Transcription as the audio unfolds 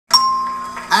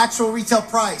Actual retail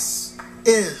price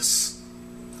is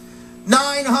 $912.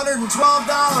 Gary!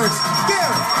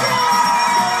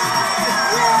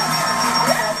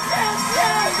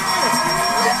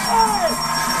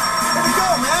 Way to go,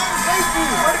 man. Thank you.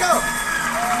 Way to go.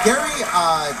 Gary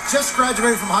just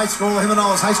graduated from high school. Him and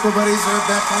all his high school buddies are at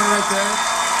that corner right there.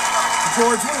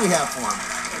 George, what do we have for him?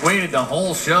 Waited the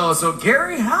whole show. So,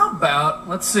 Gary, how about,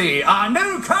 let's see, a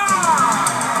new car?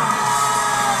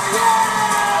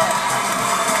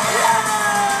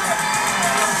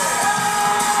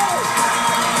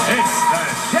 It's the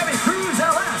Chevy Cruze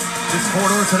LS. This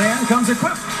four-door sedan comes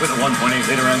equipped with a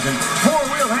 1.8-liter engine,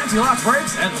 four-wheel anti-lock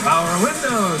brakes, and power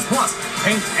windows, plus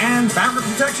paint and fabric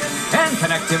protection and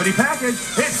connectivity package.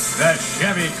 It's the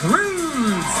Chevy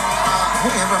Cruze.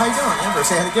 Hey, Amber, how you doing? Amber,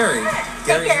 say hi to Gary.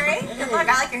 Hey, Gary. Good luck.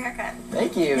 I like your haircut.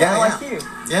 Thank you. Yeah, I like you.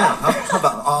 Yeah, how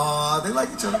about, they like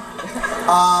each other.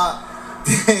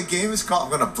 The game is called, I'm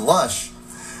going to blush.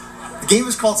 The game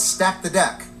is called Stack the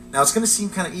Deck. Now, it's going to seem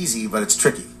kind of easy, but it's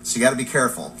tricky, so you got to be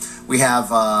careful. We have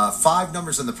 5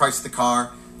 numbers in the price of the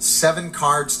car, 7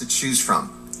 cards to choose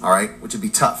from, all right, which would be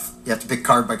tough. You have to pick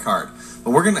card by card.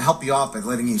 But we're going to help you out by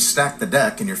letting you stack the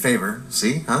deck in your favor.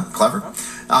 See? Huh? Clever?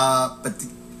 But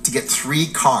to get 3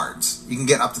 cards, you can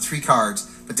get up to 3 cards,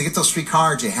 but to get those 3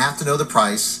 cards, you have to know the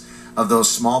price of those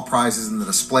small prizes in the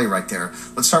display right there.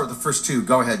 Let's start with the first 2.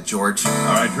 Go ahead, George.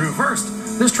 All right, Drew, first.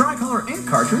 This tricolor ink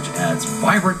cartridge adds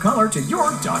vibrant color to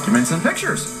your documents and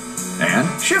pictures. And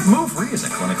Shift Move Free is a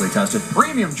clinically tested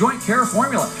premium joint care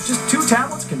formula. Just 2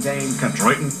 tablets contain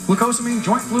chondroitin, glucosamine,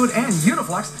 joint fluid, and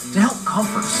Uniflex to help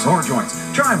comfort sore joints.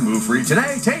 Try Move Free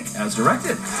today. Take as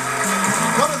directed.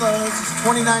 One of those is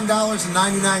 $29.99.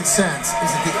 Is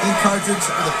it the ink cartridge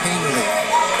or the pain relief?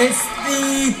 It's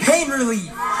the pain relief.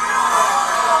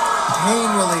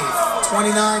 Pain relief,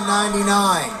 $29.99.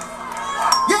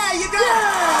 Yeah, you got it!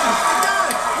 You got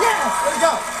it! Yes! There you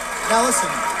go. Now listen,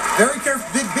 very careful,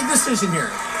 big decision here.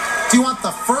 Do you want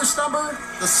the first number,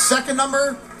 the second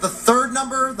number, the third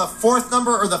number, the fourth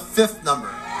number, or the fifth number?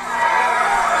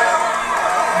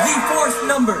 The 4th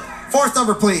number. Fourth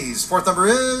number, please. Fourth number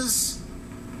is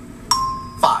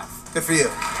 5. Good for you.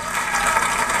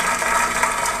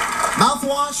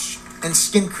 Mouthwash and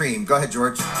skin cream. Go ahead,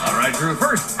 George. All right, Drew,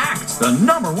 first, Act, the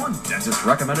 #1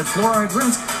 dentist-recommended fluoride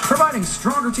rinse, providing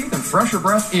stronger teeth and fresher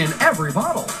breath in every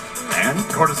bottle. And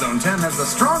Cortisone 10 has the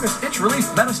strongest itch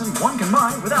relief medicine one can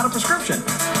buy without a prescription.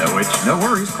 No itch, no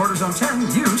worries. Cortisone 10,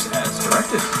 use as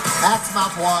directed. Axe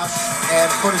mouthwash and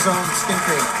cortisone skin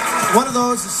cream. One of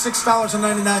those is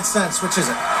 $6.99. Which is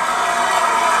it?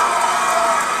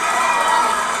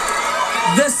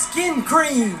 The skin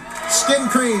cream. Skin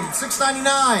cream,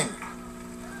 $6.99.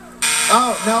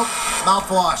 Oh, no,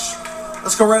 mouthwash.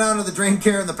 Let's go right on to the Drain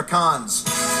Care and the pecans.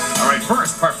 All right,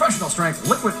 first, professional strength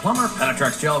liquid plumber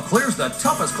Penetrex gel clears the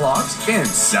toughest clogs in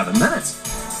 7 minutes.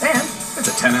 And it's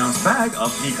a 10-ounce bag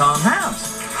of pecan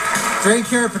halves. Drain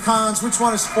Care pecans, which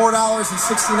one is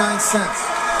 $4.69?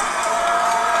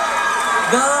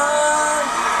 The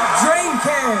Drain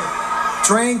Care.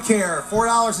 Drain Care,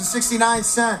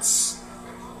 $4.69.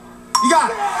 You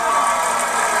got it.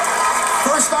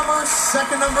 First number,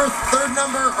 second number, third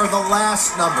number, or the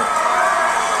last number?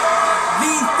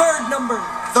 The 3rd number.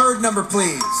 Third number,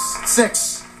 please.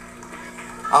 6.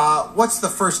 What's the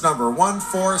first number? 1,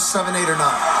 4, 7, 8, or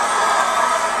 9?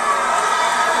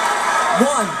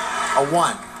 1. A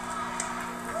 1.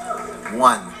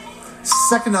 1.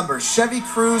 Second number, Chevy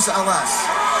Cruze LS.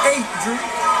 8, Drew.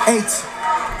 8.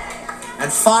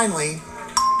 And finally,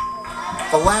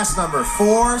 the last number,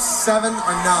 4, 7,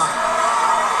 or 9?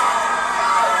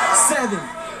 7.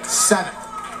 7.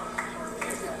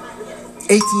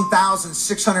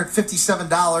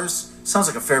 $18,657. Sounds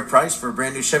like a fair price for a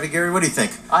brand new Chevy, Gary. What do you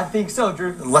think? I think so,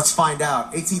 Drew. Let's find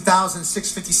out.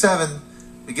 $18,657.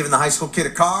 We're giving the high school kid a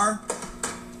car.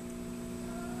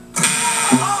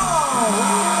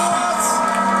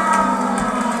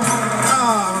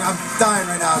 Oh, I'm dying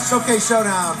right now. Showcase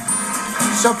Showdown.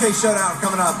 Showcase Showdown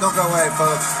coming up. Don't go away,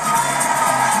 folks.